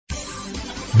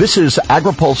This is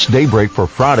AgriPulse Daybreak for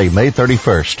Friday, May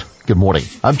 31st. Good morning.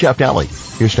 I'm Jeff Daly.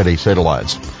 Here's today's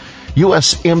headlines.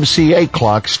 USMCA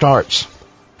clock starts.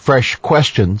 Fresh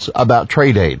questions about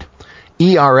trade aid.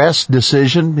 ERS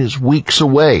decision is weeks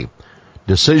away.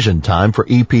 Decision time for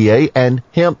EPA and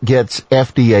hemp gets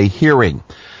FDA hearing.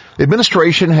 The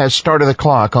administration has started the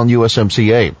clock on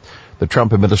USMCA. The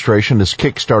Trump administration has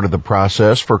kick-started the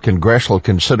process for congressional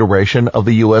consideration of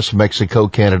the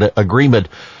U.S.-Mexico-Canada agreement,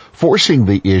 forcing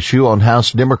the issue on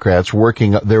House Democrats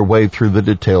working their way through the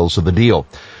details of the deal.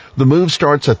 The move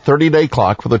starts a 30-day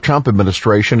clock for the Trump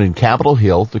administration in Capitol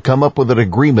Hill to come up with an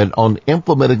agreement on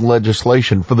implementing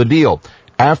legislation for the deal,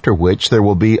 after which there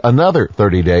will be another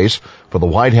 30 days for the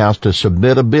White House to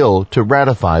submit a bill to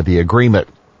ratify the agreement.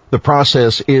 The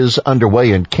process is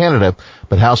underway in Canada,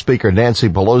 but House Speaker Nancy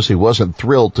Pelosi wasn't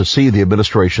thrilled to see the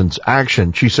administration's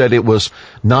action. She said it was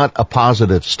not a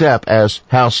positive step as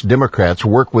House Democrats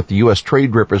work with the U.S.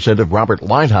 Trade Representative Robert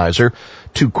Lighthizer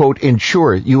to, quote,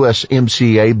 ensure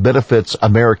USMCA benefits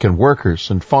American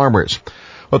workers and farmers.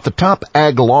 But the top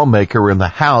ag lawmaker in the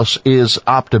House is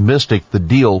optimistic the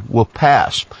deal will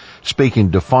pass.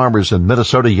 Speaking to farmers in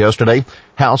Minnesota yesterday,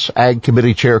 House Ag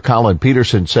Committee Chair Colin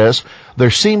Peterson says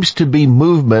there seems to be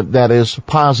movement that is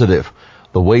positive.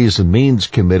 The Ways and Means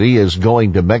Committee is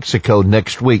going to Mexico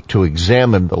next week to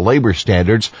examine the labor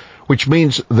standards, which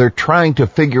means they're trying to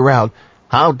figure out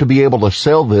how to be able to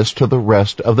sell this to the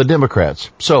rest of the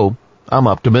Democrats. So, I'm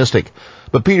optimistic.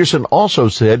 But Peterson also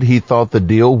said he thought the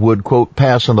deal would, quote,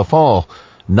 pass in the fall,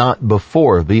 not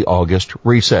before the August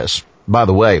recess. By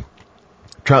the way,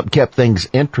 Trump kept things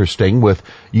interesting with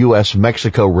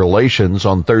U.S.-Mexico relations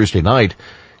on Thursday night.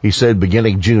 He said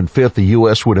beginning June 5th, the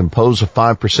U.S. would impose a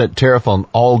 5% tariff on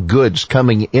all goods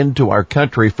coming into our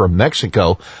country from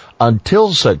Mexico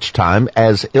until such time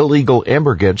as illegal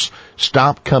immigrants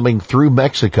stop coming through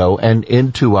Mexico and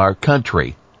into our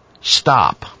country.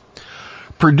 Stop.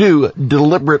 Purdue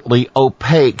deliberately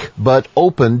opaque but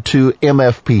open to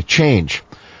MFP change.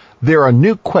 There are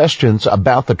new questions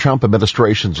about the Trump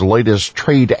administration's latest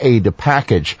trade aid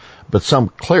package, but some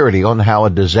clarity on how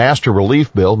a disaster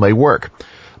relief bill may work.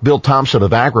 Bill Thompson of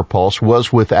AgriPulse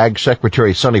was with Ag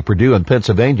Secretary Sonny Perdue in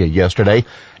Pennsylvania yesterday,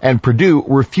 and Perdue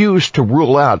refused to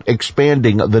rule out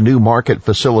expanding the new market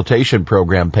facilitation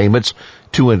program payments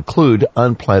to include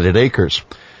unplanted acres.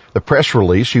 The press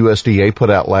release USDA put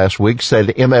out last week said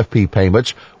MFP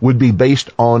payments would be based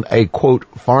on a, quote,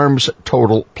 farm's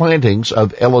total plantings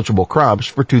of eligible crops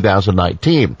for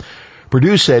 2019.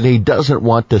 Perdue said he doesn't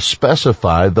want to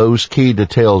specify those key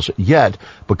details yet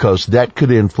because that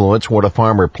could influence what a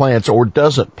farmer plants or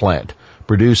doesn't plant.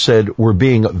 Perdue said we're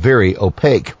being very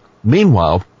opaque.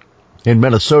 Meanwhile, in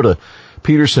Minnesota,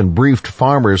 Peterson briefed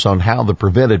farmers on how the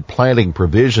prevented planting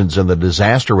provisions in the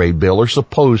disaster aid bill are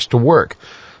supposed to work.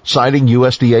 Citing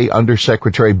USDA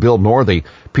Undersecretary Bill Northey,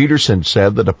 Peterson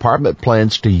said the department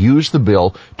plans to use the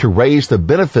bill to raise the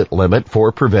benefit limit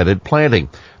for prevented planting.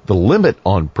 The limit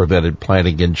on prevented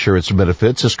planting insurance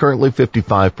benefits is currently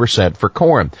 55% for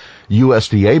corn.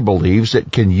 USDA believes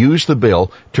it can use the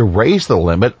bill to raise the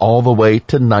limit all the way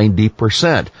to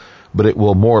 90%, but it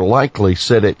will more likely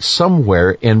set it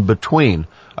somewhere in between,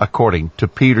 according to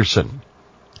Peterson.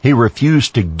 He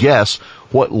refused to guess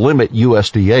what limit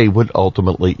USDA would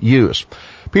ultimately use.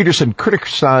 Peterson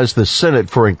criticized the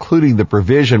Senate for including the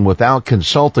provision without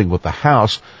consulting with the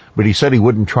House, but he said he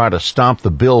wouldn't try to stop the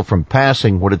bill from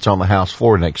passing when it's on the House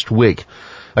floor next week.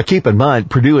 Keep in mind,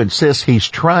 Perdue insists he's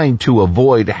trying to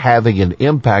avoid having an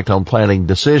impact on planting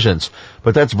decisions,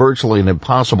 but that's virtually an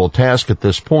impossible task at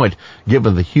this point,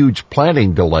 given the huge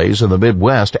planting delays in the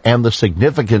Midwest and the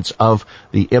significance of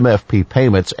the MFP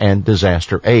payments and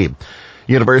disaster aid.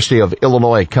 University of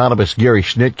Illinois economist Gary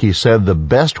Schnitke said the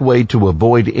best way to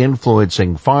avoid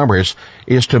influencing farmers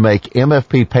is to make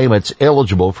MFP payments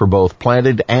eligible for both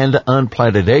planted and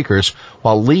unplanted acres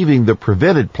while leaving the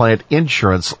prevented plant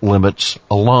insurance limits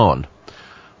alone.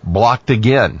 Blocked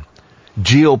again.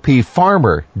 GOP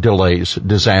farmer delays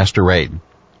disaster aid.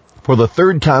 For the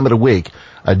third time in a week,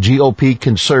 a GOP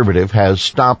conservative has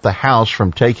stopped the House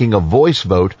from taking a voice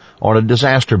vote on a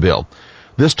disaster bill.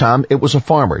 This time it was a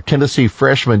farmer, Tennessee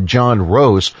freshman John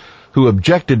Rose, who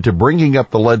objected to bringing up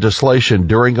the legislation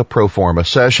during a pro forma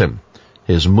session.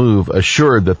 His move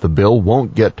assured that the bill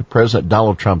won't get to President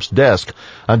Donald Trump's desk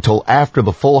until after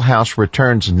the full House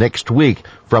returns next week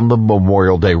from the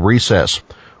Memorial Day recess.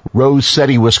 Rose said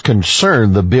he was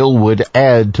concerned the bill would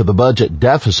add to the budget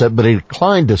deficit, but he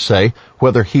declined to say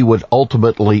whether he would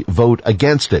ultimately vote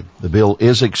against it. The bill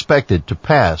is expected to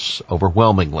pass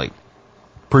overwhelmingly.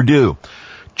 Purdue.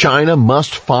 China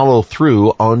must follow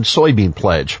through on soybean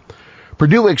pledge.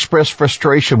 Purdue expressed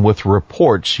frustration with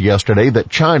reports yesterday that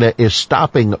China is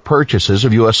stopping purchases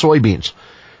of U.S. soybeans.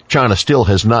 China still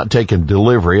has not taken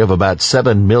delivery of about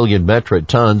 7 million metric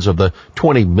tons of the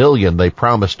 20 million they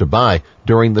promised to buy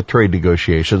during the trade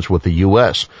negotiations with the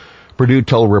U.S. Purdue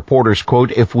told reporters,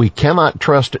 quote, "If we cannot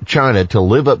trust China to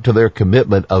live up to their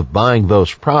commitment of buying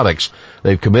those products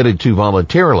they've committed to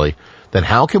voluntarily, then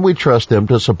how can we trust them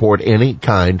to support any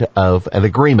kind of an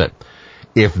agreement?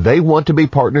 If they want to be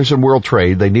partners in world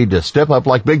trade, they need to step up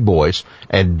like big boys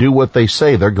and do what they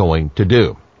say they're going to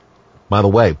do." By the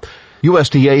way,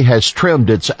 USDA has trimmed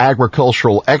its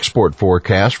agricultural export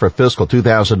forecast for fiscal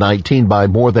 2019 by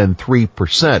more than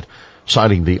 3%,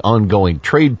 citing the ongoing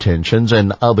trade tensions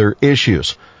and other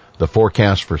issues. The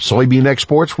forecast for soybean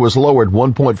exports was lowered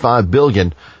 $1.5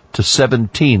 billion to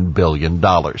 $17 billion.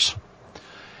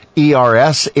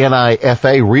 ERS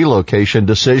NIFA relocation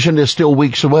decision is still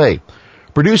weeks away.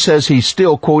 Purdue says he's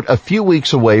still, quote, "a few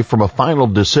weeks away from a final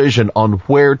decision on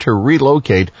where to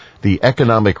relocate the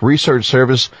Economic Research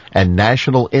Service and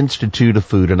National Institute of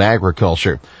Food and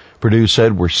Agriculture." Purdue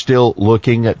said, "We're still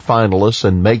looking at finalists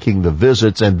and making the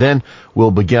visits, and then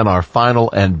we'll begin our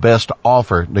final and best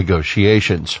offer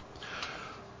negotiations."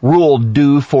 Rule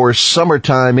due for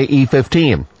summertime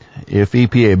E15. If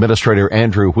EPA Administrator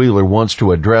Andrew Wheeler wants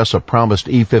to address a promised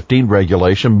E15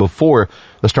 regulation before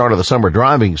the start of the summer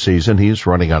driving season, he's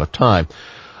running out of time.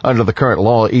 Under the current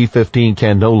law, E15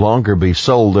 can no longer be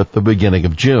sold at the beginning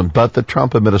of June, but the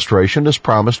Trump administration has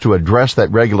promised to address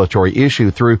that regulatory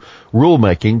issue through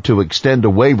rulemaking to extend a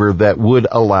waiver that would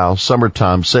allow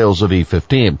summertime sales of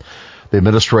E15. The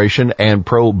administration and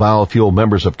pro-biofuel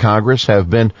members of Congress have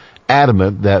been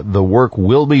adamant that the work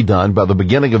will be done by the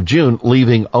beginning of June,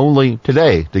 leaving only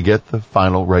today to get the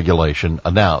final regulation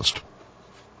announced.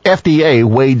 FDA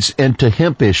wades into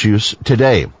hemp issues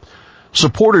today.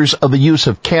 Supporters of the use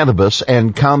of cannabis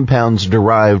and compounds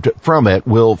derived from it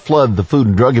will flood the Food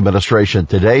and Drug Administration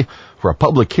today for a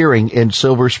public hearing in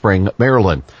Silver Spring,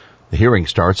 Maryland. The hearing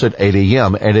starts at 8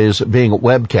 a.m. and is being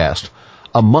webcast.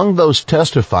 Among those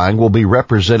testifying will be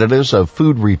representatives of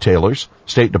food retailers,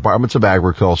 state departments of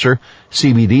agriculture,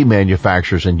 CBD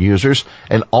manufacturers and users,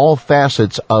 and all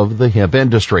facets of the hemp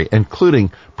industry,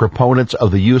 including proponents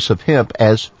of the use of hemp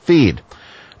as feed.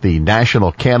 The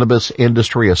National Cannabis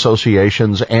Industry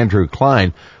Association's Andrew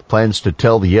Klein plans to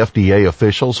tell the FDA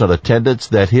officials in attendance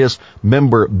that his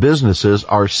member businesses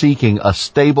are seeking a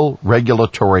stable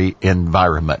regulatory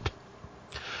environment.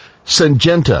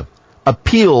 Syngenta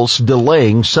appeals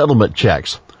delaying settlement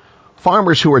checks.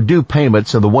 Farmers who are due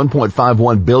payments in the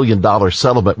 $1.51 billion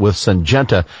settlement with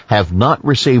Syngenta have not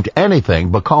received anything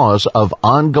because of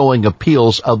ongoing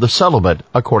appeals of the settlement,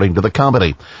 according to the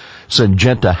company.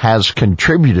 Syngenta has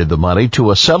contributed the money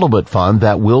to a settlement fund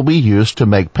that will be used to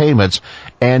make payments,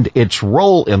 and its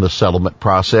role in the settlement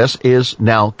process is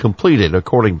now completed,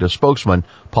 according to spokesman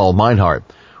Paul Meinhardt.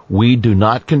 "We do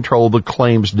not control the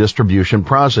claims distribution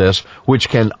process, which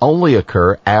can only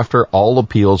occur after all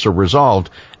appeals are resolved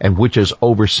and which is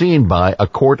overseen by a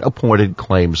court-appointed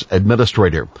claims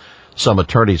administrator. Some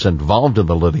attorneys involved in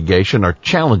the litigation are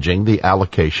challenging the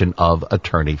allocation of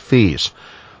attorney fees."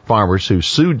 Farmers who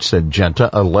sued Syngenta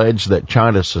allege that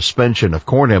China's suspension of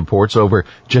corn imports over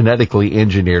genetically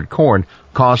engineered corn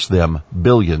cost them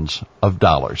billions of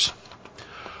dollars.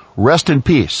 Rest in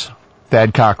peace,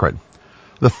 Thad Cochran,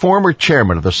 the former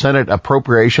chairman of the Senate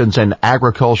Appropriations and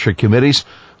Agriculture Committees,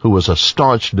 who was a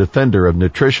staunch defender of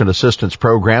nutrition assistance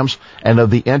programs and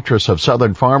of the interests of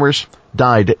Southern farmers,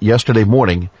 died yesterday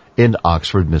morning in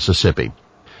Oxford, Mississippi.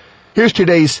 Here's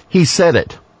today's He Said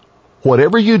It.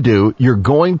 Whatever you do, you're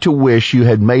going to wish you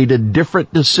had made a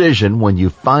different decision when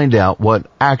you find out what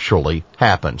actually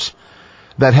happens.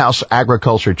 That House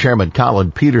Agriculture Chairman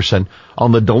Colin Peterson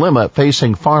on the dilemma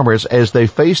facing farmers as they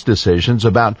face decisions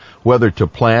about whether to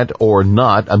plant or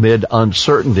not amid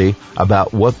uncertainty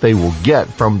about what they will get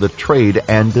from the trade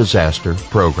and disaster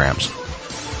programs.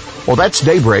 Well, that's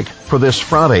Daybreak for this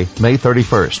Friday, May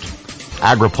 31st.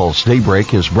 AgriPulse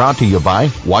Daybreak is brought to you by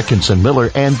Watkinson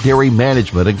Miller and Dairy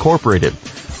Management Incorporated.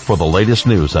 For the latest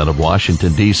news out of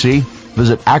Washington, D.C.,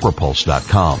 visit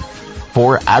agripulse.com.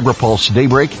 For AgriPulse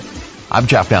Daybreak, I'm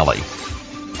Jeff Nally.